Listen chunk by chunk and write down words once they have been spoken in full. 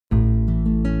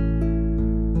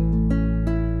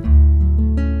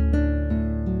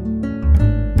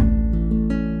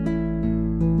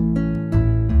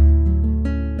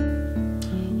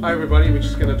Hi everybody, we're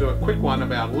just going to do a quick one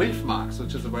about leaf marks,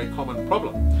 which is a very common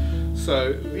problem.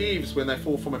 So leaves, when they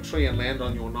fall from a tree and land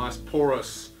on your nice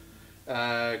porous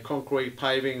concrete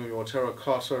paving or your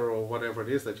terracotta or whatever it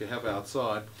is that you have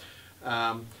outside,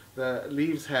 the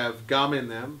leaves have gum in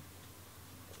them.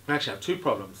 They actually have two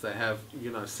problems. They have,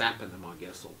 sap in them, I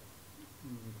guess, or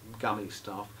gummy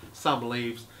stuff. Some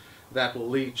leaves that will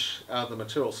leach out the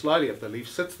material slowly if the leaf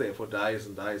sits there for days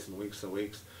and days and weeks.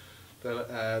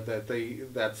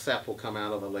 That sap will come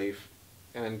out of the leaf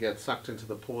and get sucked into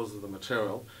the pores of the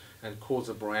material and cause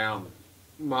a brown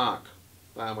mark,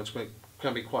 which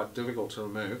can be quite difficult to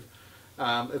remove.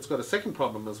 It's got a second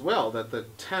problem as well, that the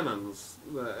tannins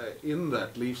in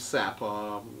that leaf sap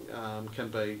can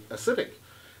be acidic.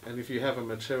 And if you have a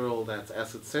material that's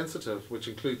acid sensitive, which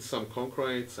includes some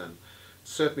concretes and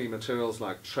certainly materials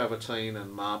like travertine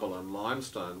and marble and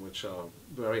limestone, which are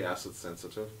very acid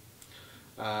sensitive,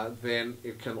 then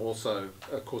it can also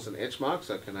cause an etch mark,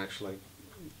 so it can actually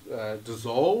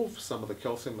dissolve some of the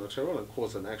calcium material and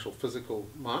cause an actual physical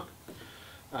mark,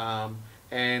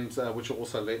 which will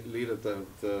also lead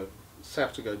the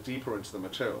sap to go deeper into the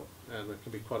material, and it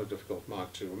can be quite a difficult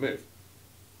mark to remove.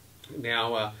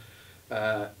 Now,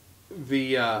 the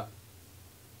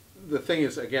thing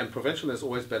is, again, prevention is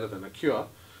always better than a cure,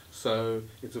 so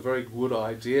it's a very good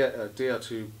idea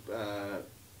to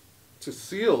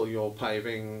seal your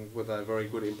paving with a very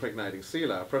good impregnating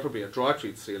sealer, preferably a dry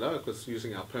treat sealer, because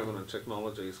using our permanent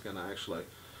technology is going to actually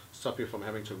stop you from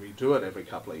having to redo it every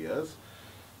couple of years,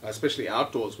 especially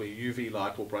outdoors where UV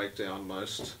light will break down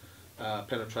most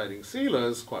penetrating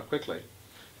sealers quite quickly.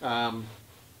 But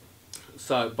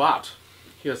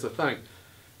here's the thing,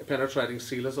 penetrating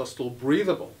sealers are still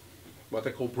breathable, what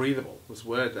they call breathable, this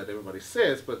word that everybody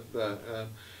says, but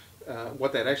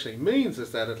what that actually means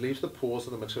is that it leaves the pores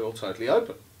of the material totally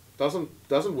open.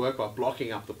 Doesn't work by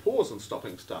blocking up the pores and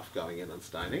stopping stuff going in and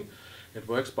staining. It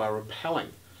works by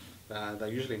repelling. They're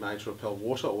usually made to repel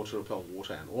water or to repel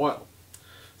water and oil.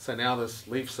 So now this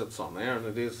leaf sits on there,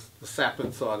 and the sap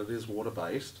inside it is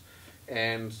water-based,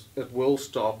 and it will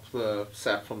stop the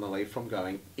sap from the leaf from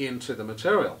going into the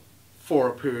material for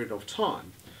a period of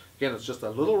time. Again, it's just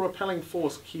a little repelling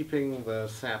force keeping the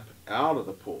sap out of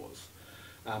the pores.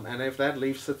 And if that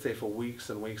leaf sits there for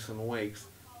weeks and weeks and weeks,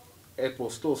 it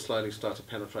will still slowly start to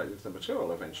penetrate into the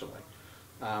material eventually.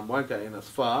 Won't go in as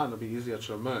far, and it'll be easier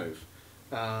to remove.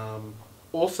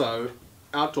 Also,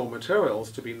 outdoor materials,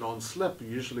 to be non-slip,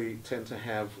 usually tend to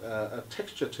have a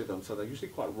texture to them, so they're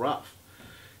usually quite rough.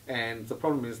 And the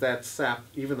problem is that sap,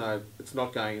 even though it's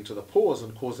not going into the pores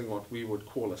and causing what we would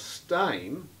call a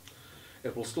stain,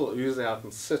 it will still ooze out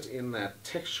and sit in that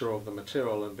texture of the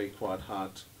material and be quite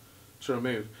hard to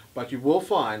remove. But you will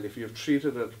find, if you've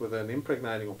treated it with an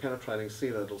impregnating or penetrating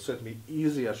sealer, it'll certainly be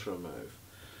easier to remove,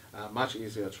 much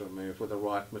easier to remove with the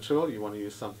right material. You want to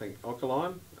use something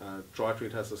alkaline. Dry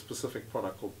Treat has a specific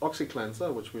product called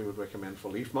oxy-klenza, which we would recommend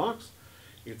for leaf marks.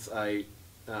 It's an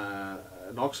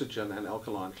oxygen and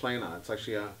alkaline cleaner. It's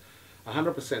actually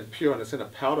 100% pure, and it's in a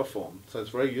powder form, so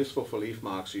it's very useful for leaf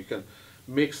marks. You can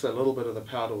mix a little bit of the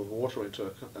powder with water into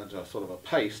a sort of a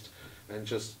paste, and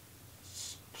just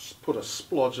put a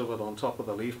splodge of it on top of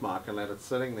the leaf mark and let it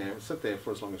sit there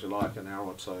for as long as you like, an hour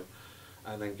or two,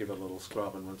 and then give it a little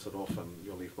scrub and rinse it off, and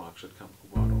your leaf mark should come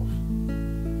quite all right.